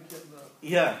was going to kill them.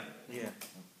 Yeah.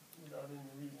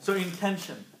 So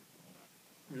intention.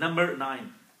 Number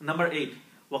 8.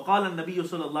 وقال النبي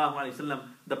صلى الله عليه وسلم.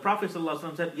 The Prophet صلى الله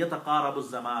عليه وسلم said, يتقارب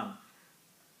الزمان.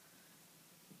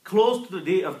 Close to the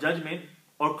day of judgment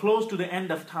or close to the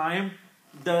end of time,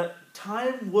 the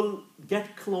time will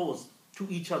get close to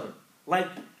each other. Like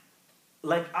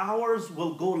hours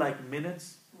will go like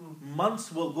minutes,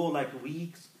 months will go like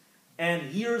weeks, and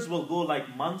years will go like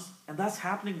months, and that's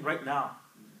happening right now.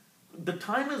 The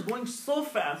time is going so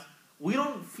fast, we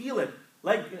don't feel it.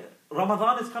 Like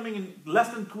Ramadan is coming in less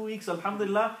than 2 weeks,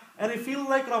 alhamdulillah, and it feels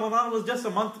like Ramadan was just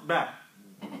a month back.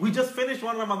 We just finished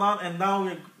one Ramadan and now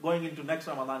we're going into next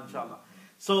Ramadan, inshallah.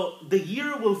 So the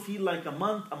year will feel like a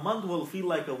month will feel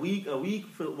like a week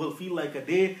will feel like a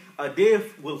day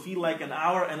will feel like an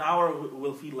hour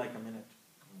will feel like a minute.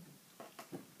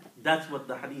 That's what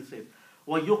the hadith says.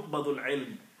 وَيُقْبَضُ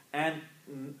الْعِلْمِ And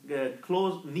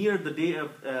close near the day of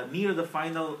near the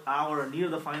final hour, near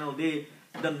the final day,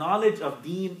 the knowledge of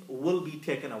deen will be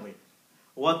taken away.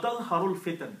 وَتَظْهَرُ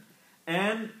الْفِتَنِ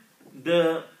And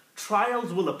the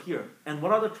trials will appear. And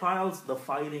what are the trials? The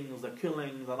fightings, the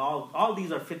killings, and all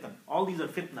these are fitan. All these are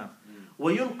fitna.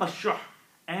 وَيُلْقَ الشُّحْ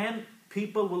And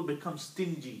people will become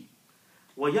stingy.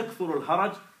 وَيَكْثُرُ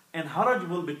الْحَرَجِ And haraj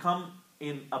will become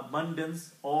in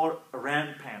abundance or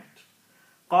rampant.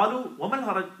 قالوا وَمَا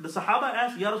الْحَرَجِ The Sahaba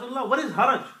asked, Ya Rasulullah, what is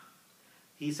haraj?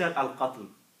 He said, Al-Qatl,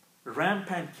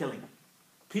 rampant killing.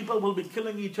 People will be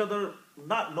killing each other,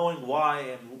 not knowing why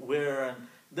and where, and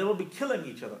they will be killing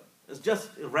each other. It's just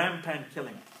rampant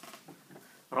killing.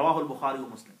 Rawahul Bukhari wa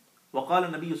Muslim.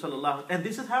 وقال النبي صلى الله And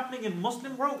this is happening in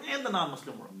Muslim world and the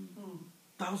non-Muslim world.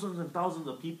 Thousands and thousands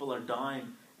of people are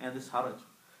dying, and this haraj.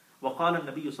 وقال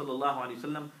النبي صلى الله عليه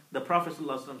وسلم The Prophet صلى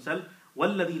الله عليه وسلم said,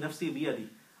 وَالَّذِي نَفْسِي بِيَدِي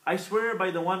I swear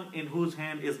by the one in whose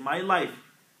hand is my life,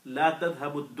 لا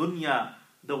تذهب الدنيا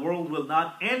The world will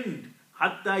not end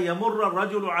حتى يمر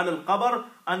الرجل على القبر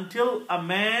Until a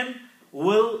man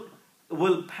will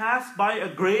pass by a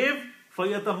grave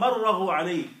فيتمره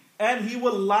عليه And he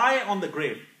will lie on the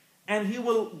grave. And he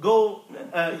will go,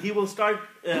 he will start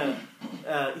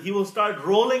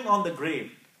rolling on the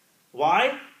grave.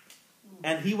 Why?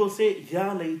 And he will say,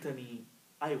 يا ليتني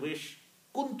I wish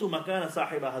كنت مكان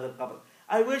صاحب هذا القبر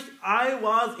I wish I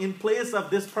was in place of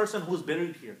this person who's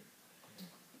buried here.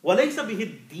 وَلَيْسَ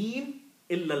بِهِ الدِّينِ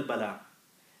إِلَّا الْبَلَاءِ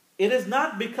It is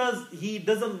not because he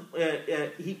doesn't.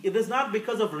 It is not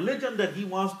because of religion that he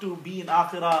wants to be in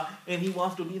akhirah and he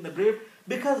wants to be in the grave.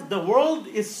 Because the world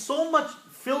is so much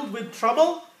filled with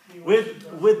trouble,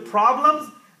 with problems,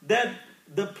 that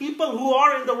the people who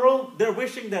are in the world, they're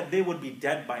wishing that they would be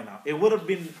dead by now. It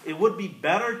would be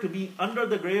better to be under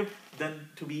the grave than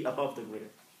to be above the grave.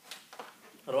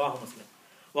 Rawahu Muslim.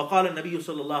 وقال النبي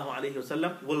صلى الله عليه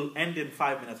وسلم We'll end in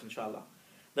 5 minutes, inshallah.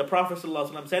 The Prophet صلى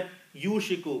الله عليه وسلم said,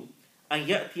 يوشك أن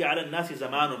يأتي على الناس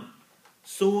زمان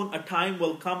Soon a time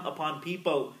will come upon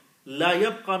people لا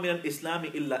يبقى من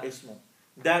الإسلام إلا اسمه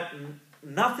That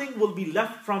nothing will be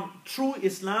left from true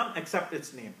Islam except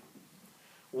its name.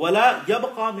 ولا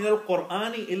يبقى من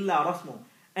القرآن إلا رسمه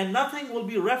And nothing will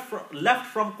be left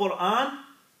from Quran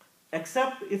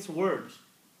except its words.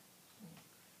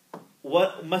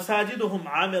 وَمَسَاجِدُهُمْ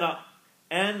عَامِرًا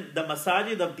And the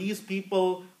masajid of these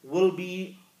people will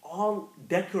be all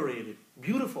decorated,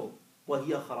 beautiful.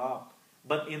 وَهِيَ خَرَابٌ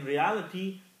But in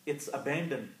reality, it's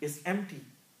abandoned, it's empty.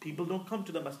 People don't come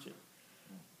to the masjid.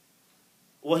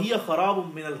 وَهِيَ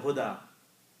خَرَابٌ مِنَ الْهُدَى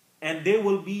And they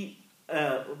will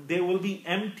be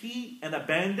empty and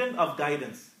abandoned of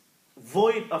guidance,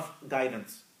 void of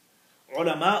guidance.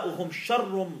 عُلَمَاؤُهُمْ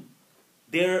شَرٌّ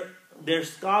Their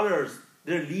scholars,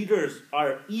 their leaders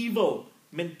are evil.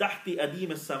 مِنْ تَحْتِ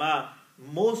أَدِيمِ السَّمَاءِ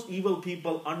Most evil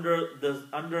people under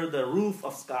the roof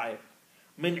of sky.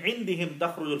 مِنْ عِنْدِهِمْ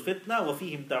تَخْرُجُ الْفِتْنَةِ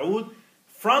وَفِيهِمْ تَعُودُ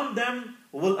From them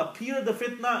will appear the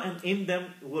fitna, and in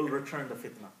them will return the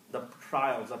fitna, the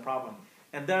trials, the problem.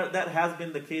 And that has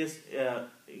been the case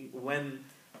when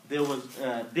there was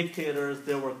dictators,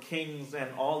 there were kings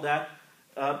and all that.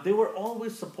 They were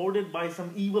always supported by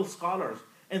some evil scholars.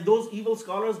 And those evil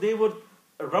scholars, they would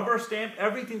rubber stamp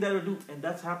everything that they do. And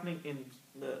that's happening in,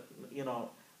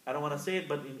 I don't want to say it,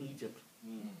 but in Egypt.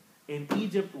 In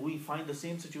Egypt, we find the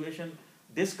same situation.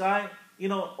 This guy,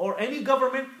 or any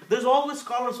government, there's always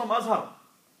scholars from Azhar.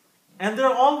 And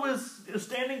they're always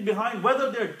standing behind, whether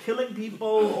they're killing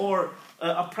people or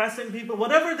oppressing people,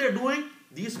 whatever they're doing,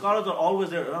 these scholars are always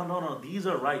there. No, these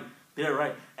are right. They're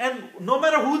right. And no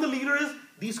matter who the leader is,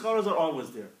 these scholars are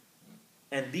always there.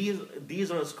 And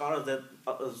these are scholars that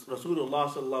Rasulullah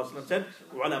sallallahu alaihi wasallam said,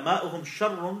 "Ulama'uhum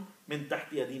sharrun min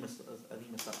tahti adim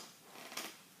as-salam."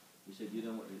 You said you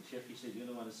don't want. Sheikh, you said you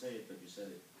don't want to say it, but you said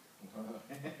it.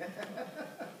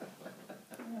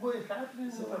 But it's happening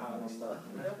in Pakistan.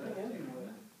 It's happening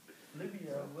everywhere.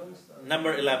 Libya, Afghanistan.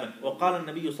 Number 11. وقال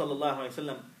النبي صلى الله عليه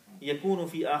وسلم يكون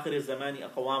في آخر الزمان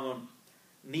أقوام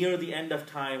Near the end of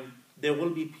time, there will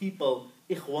be people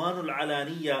إخوان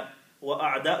العلانية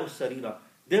وأعداء السريرة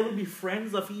They will be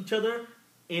friends of each other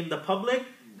in the public,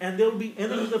 and they will be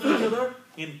enemies of each other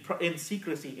in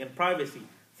secrecy, in privacy.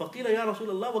 فَقِيلَ يَا رَسُولَ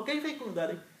اللَّهِ وَكَيْفَ يَكُونُ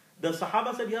ذَلِكَ? The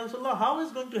Sahaba said, Ya Rasulullah, how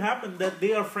is it going to happen that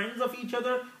they are friends of each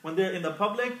other when they're in the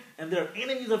public and they're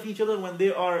enemies of each other when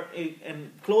they are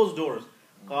in closed doors?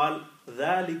 قال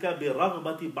ذَلِكَ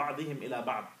بِرَغْبَةِ بَعْضِهِمْ إِلَى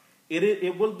بَعْضٍ.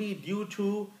 It will be due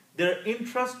to their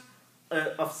interest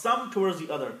of some towards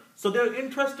the other. So they're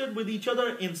interested with each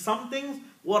other in some things,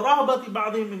 وَرَغْبَةِ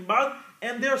بَعْضِهِمْ مِنْ بَعْضٍ,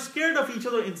 and they're scared of each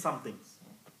other in some things.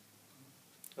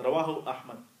 رواه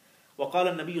أحمد. وقال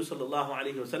النبي صلى الله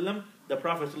عليه وسلم, the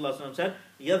Prophet صلى الله عليه وسلم said,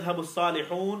 يذهب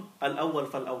الصالحون الأول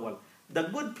فالأول. The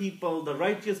good people, the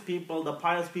righteous people, the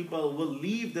pious people will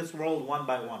leave this world one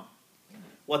by one.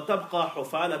 وَتَبْقَى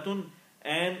حُفَالَةٌ,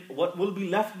 and what will be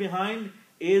left behind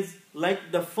is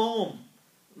like the foam,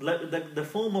 like the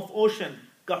foam of ocean,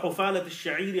 كَحُفَالَةِ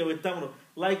الشَّعِيرِ وَالتَّمْرِ,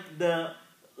 like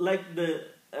the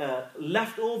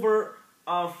leftover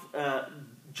of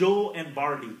joe and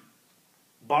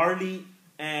barley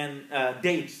and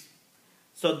dates.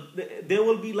 So there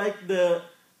will be like the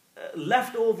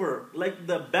leftover, like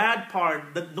the bad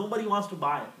part that nobody wants to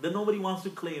buy, that nobody wants to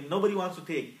claim, nobody wants to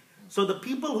take. So the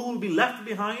people who will be left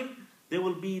behind, they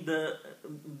will be the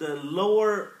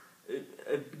lower,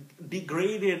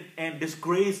 degraded and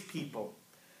disgraced people.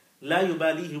 لا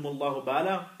يباليهم الله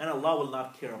بالا, and Allah will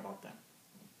not care about them.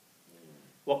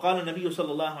 وقال النبي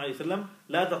صلى الله عليه وسلم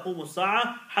لا تقوم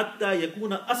الساعة حتى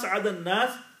يكون أسعد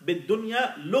الناس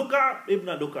بالدنيا لكع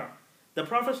ابن لكع. The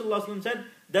Prophet صلى الله عليه وسلم said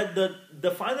that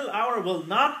the final hour will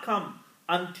not come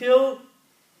until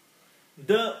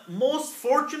the most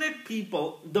fortunate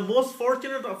people, the most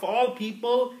fortunate of all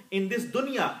people in this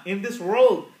dunya, in this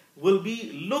world, will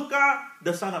be Luka,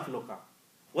 the son of Luka.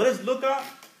 What is Luka?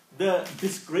 The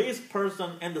disgraced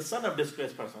person and the son of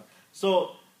disgraced person.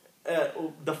 So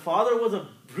the father was a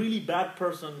really bad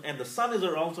person and the son is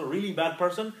also a really bad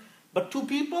person. But two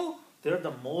people, they're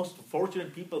the most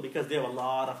fortunate people because they have a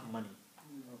lot of money.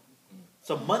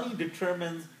 So money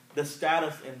determines the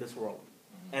status in this world.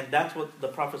 And that's what the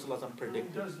Prophet ﷺ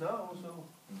predicted. It does now, so.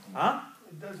 Huh?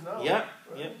 It does now. Yeah,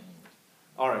 right? yeah.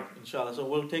 Alright, inshallah. So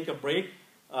we'll take a break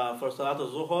for Salat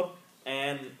al-Zuhr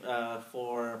and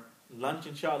for lunch,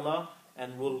 inshallah.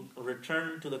 And we'll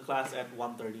return to the class at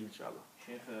 1:30, inshallah.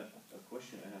 Sheikh, a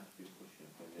question, I have a question.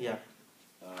 Yeah.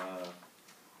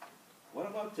 What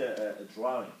about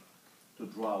drawing? To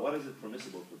draw, what is it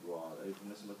permissible to draw? Are it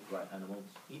permissible to draw animals?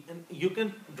 You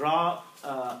can draw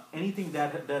anything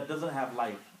that doesn't have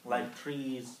life, like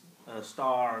trees,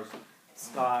 stars,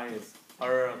 skies,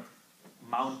 earth,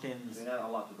 mountains. You're not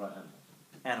allowed to draw animals.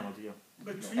 Animals, yeah.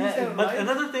 But trees have But life.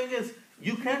 another thing is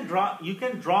you can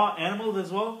draw animals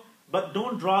as well, but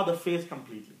don't draw the face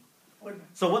completely. But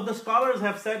So what the scholars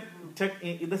have said,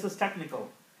 this is technical,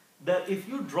 that if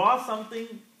you draw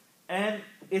something and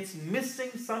it's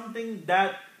missing something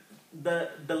that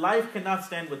the life cannot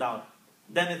stand without,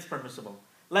 then it's permissible.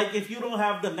 Like if you don't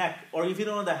have the neck or if you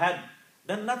don't have the head,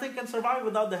 then nothing can survive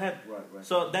without the head. Right.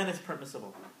 So then it's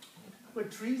permissible.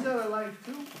 But trees are alive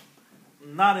too.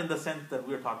 Not in the sense that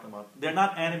we're talking about. They're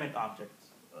not animate objects.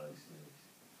 I see.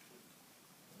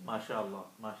 MashaAllah,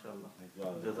 MashaAllah.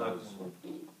 Jazakumullah.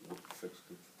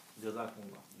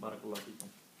 Jazakumullah. Barakallah feekum.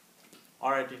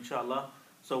 Alright, inshallah.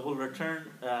 So we'll return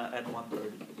at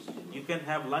 1:30. You can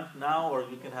have lunch now or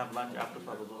you can have lunch after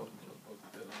Salat al-Zuhr.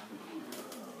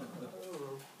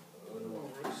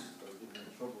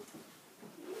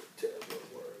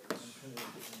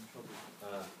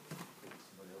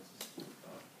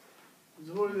 It's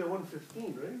already at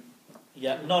 1:15, right?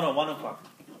 Yeah, no, 1 o'clock.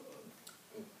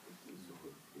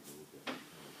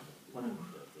 1 o'clock.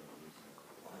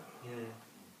 Yeah.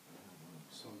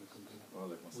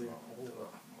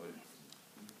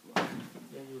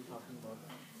 Yeah, you were talking about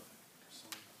that.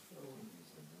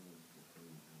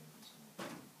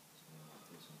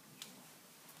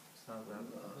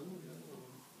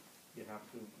 You have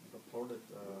to report it.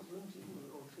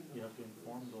 You have to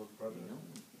inform those brothers.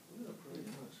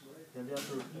 Then they have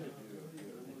to repeat it.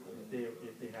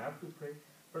 If they have to pray,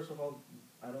 first of all,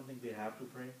 I don't think they have to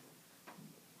pray.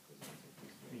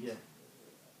 Yeah.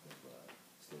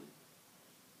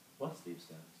 What? Sleep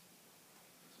stands.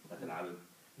 Like an adult.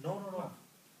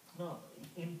 No.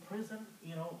 In prison,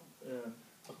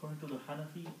 according to the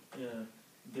Hanafi,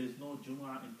 there is no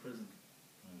Jumu'ah in prison.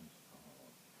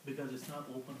 Because it's not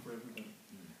open for everybody.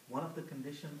 One of the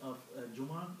conditions of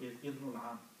Jumu'ah is Idnul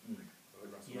Am.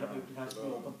 It has to be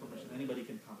open permission. Anybody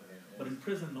can come. But in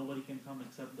prison, nobody can come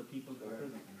except the people in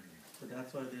prison. So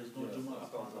that's why there's no Jumu'ah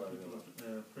upon the people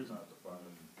of prison.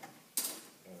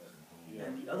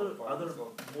 And the other,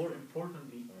 more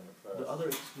importantly, the other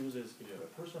excuse is if the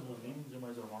person who's leaving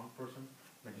Jumu'ah is a wrong person,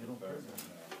 then you don't pray.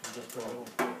 You just pray alone.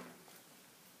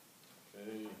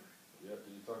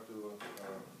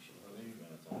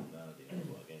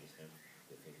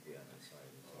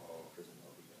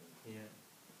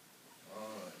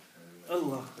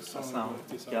 अस्सलाम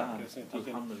क्या हाल? कैसे हैं? ठीक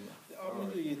है। अल्हम्दुलिल्लाह। आपने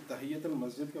जो ये तहियतुल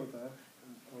मस्जिद का बताया,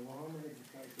 वहाँ मैंने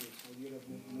देखा है कि ये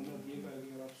अपने उन्होंने ये कहा कि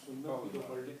अगर आप सुन्नत भी जो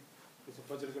पढ़ लें, जैसे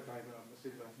फजर का टाइम है, आप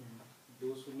मस्जिद में दो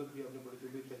सुन्नत भी आपने पढ़ी तो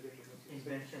भी तहियतुल मस्जिद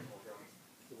इंटेंशन हो गया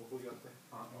तो वो हो जाता है।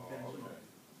 हाँ इंटेंशन हो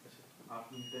अच्छा आप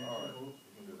इंटेंशन हो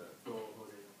तो हो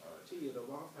जाएगा। अच्छा, ये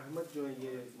रवा अहमद जो है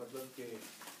ये मतलब कि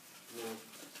वो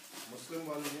मुस्लिम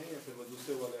वाले हैं या फिर वो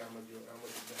दूसरे वाले अहमद जो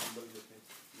अहमद इब्न हम्बल जो थे,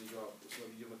 ये जो आप उसमें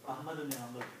ये बता अहमद इब्न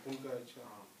हम्बल उनका? अच्छा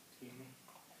हाँ ठीक है।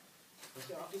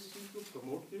 वैसे आप इस चीज़ को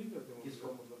प्रमोट क्यों नहीं करते? किसको?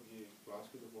 मतलब ये क्लास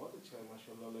भी तो बहुत अच्छा है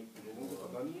माशाल्लाह, लाइक लोगों को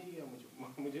पता नहीं है या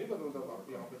मुझे नहीं पता था आप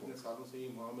यहाँ पे इतने सालों से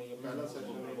इमाम है या पहला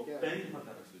सेशन है क्या है? पहली दफा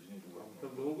कर रहे हैं। तो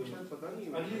लोगों को शायद पता नहीं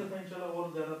है। अगली दफा इंशाल्लाह और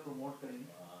ज़्यादा प्रमोट करेंगे,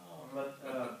 बट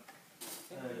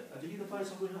अगली दफा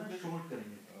इसको जो है शॉर्ट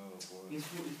करेंगे,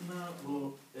 इसको इतना वो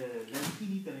लेंथी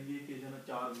नहीं करेंगे कि जो है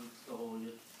 4 वीक्स का हो,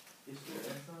 या इसको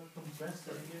ऐसा कंप्रेस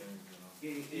करेंगे कि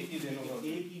एक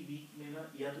ही वीक में ना,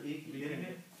 या तो एक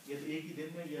ही दिन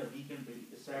में या वीकेंड पे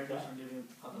सैटरडे संडे में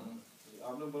खत्म हो।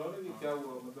 आपने बोला ना कि क्या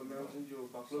हुआ, मतलब मैं उस दिन जो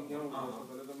काफिलों गया हूँ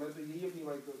पहले तो मैं तो यही अपनी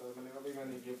वाइफ को मैंने कहा भाई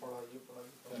मैंने ये पढ़ा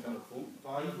तो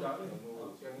आज जा रहे हैं वो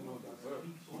क्या नहीं हो जाता है।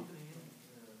 सोच रहे हैं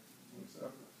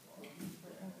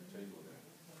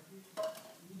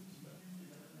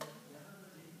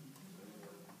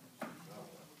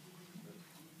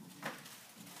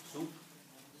Soup.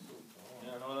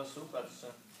 Yeah, no, that's soup. That's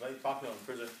very popular in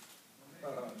prison.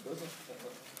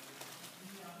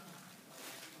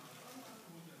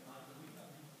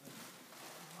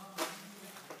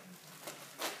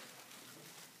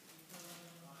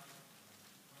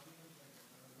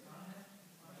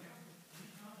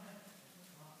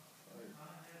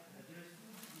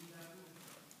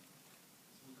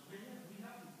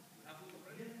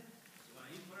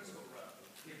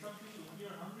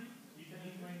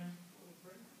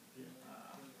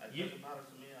 It doesn't matter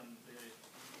to me. I'm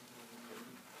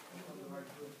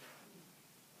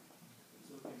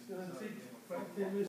So,